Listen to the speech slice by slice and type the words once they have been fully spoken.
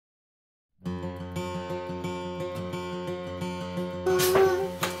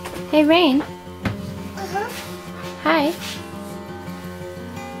Hey, Rainn. Uh-huh. Hi.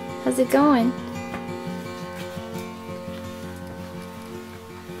 How's it going?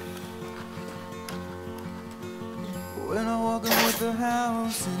 When I walk in with the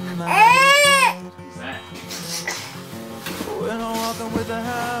house in my head. When I walk in with the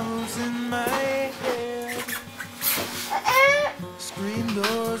house in my head. Screen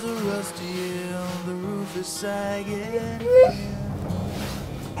doors are rusty and the roof is sagging.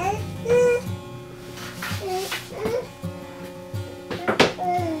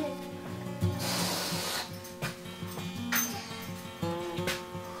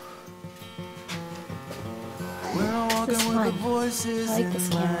 When I walk in with the voices I like this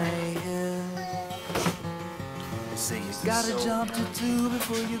in my camera. head. They say you gotta jump to 2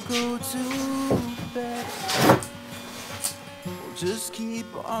 before you go to bed. Well, just keep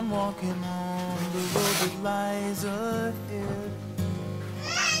on walking on the road that lies ahead.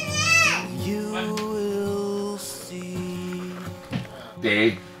 You will see.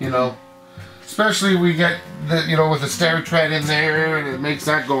 Day, you know, especially we get the, you know, with the stair tread in there, and it makes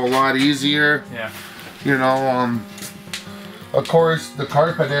that go a lot easier. Yeah. You know, of course the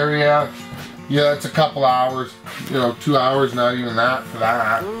carpet area, yeah, it's a couple hours, you know, 2 hours, not even that for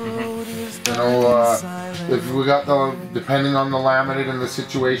that. You know, if we got the, depending on the laminate and the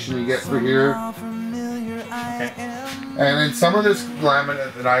situation you get for here. Okay. And in some of this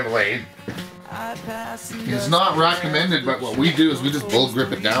laminate that I've laid, it's not recommended, but what we do is we just bull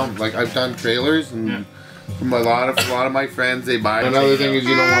grip it down. Like I've done trailers, and from a lot of my friends, they buy it. Another thing is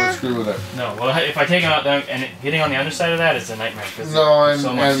you don't want to screw with it. No, well, if I take it out and getting on the underside of that is a nightmare. No, and,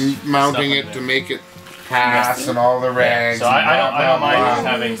 so much and mounting it stuff to make it pass and all the rags. So I don't mind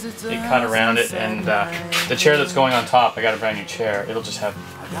blah. having it cut around it, and the chair that's going on top, I got a brand new chair. It'll just have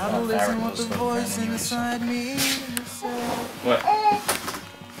What?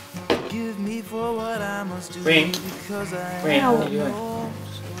 Give me for what I must do. Rainn, Rainn, what are you doing?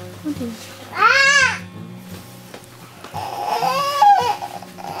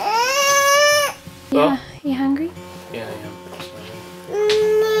 Yeah, you hungry? Yeah, I am.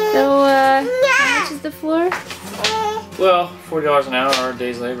 So, how much is the floor? Well, $40 an hour. Our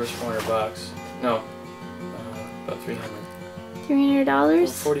day's labor is $400. No, about $300. $300?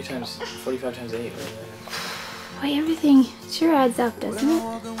 45 times 8. Boy, everything sure adds up, doesn't it?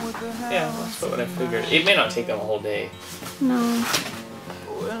 Yeah, that's what I figured. It may not take them a whole day. No.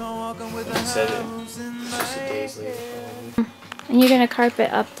 Like I said, it's just a day's labor. And you're gonna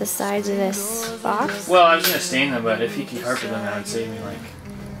carpet up the sides of this box? Well, I was gonna stain them, but if he can carpet them, that would save me like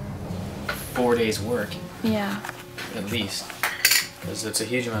 4 days' work. Yeah. At least. Because it's a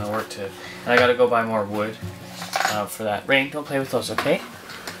huge amount of work to... And I gotta go buy more wood for that. Rainn, don't play with those, okay?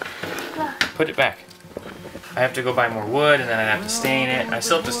 Put it back. I have to go buy more wood, and then I have to stain it. I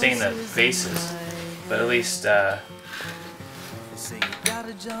still have to stain the faces, but at least, anyway.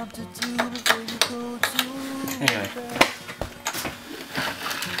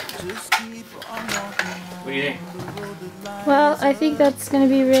 What do you think? Well, I think that's gonna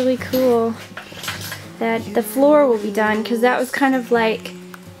be really cool that the floor will be done, because that was kind of like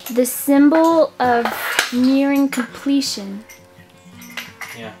the symbol of nearing completion.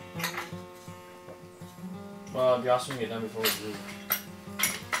 Yeah. Well, it'd be awesome to get done before we leave.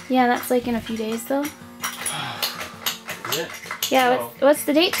 Yeah, that's like in a few days though. Is it? Yeah, Oh. what's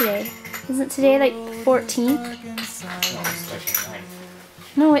the date today? Isn't today like 14th? No, it's actually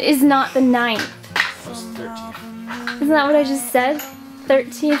 9th. No, it is not the 9th. It was 13th. Isn't that what I just said?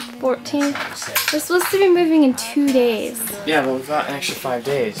 13th, 14th? We're supposed to be moving in 2 days. Yeah, but we've got an extra 5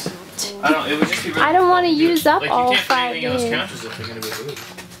 days. It would just be really I don't want to difficult use up like, all you can't 5 put anything in those days. counters if they're going to be moved.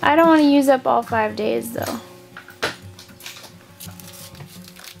 I don't want to use up all 5 days though.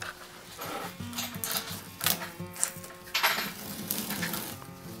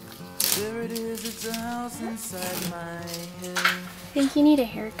 There it is, it's a house inside my head. I think you need a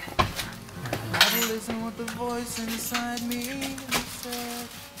haircut. I listen what the voice inside me said.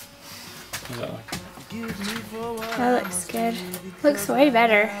 How's that like? Give me for what That looks good. Looks way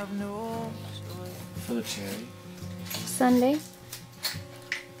better. For the charity. Sunday.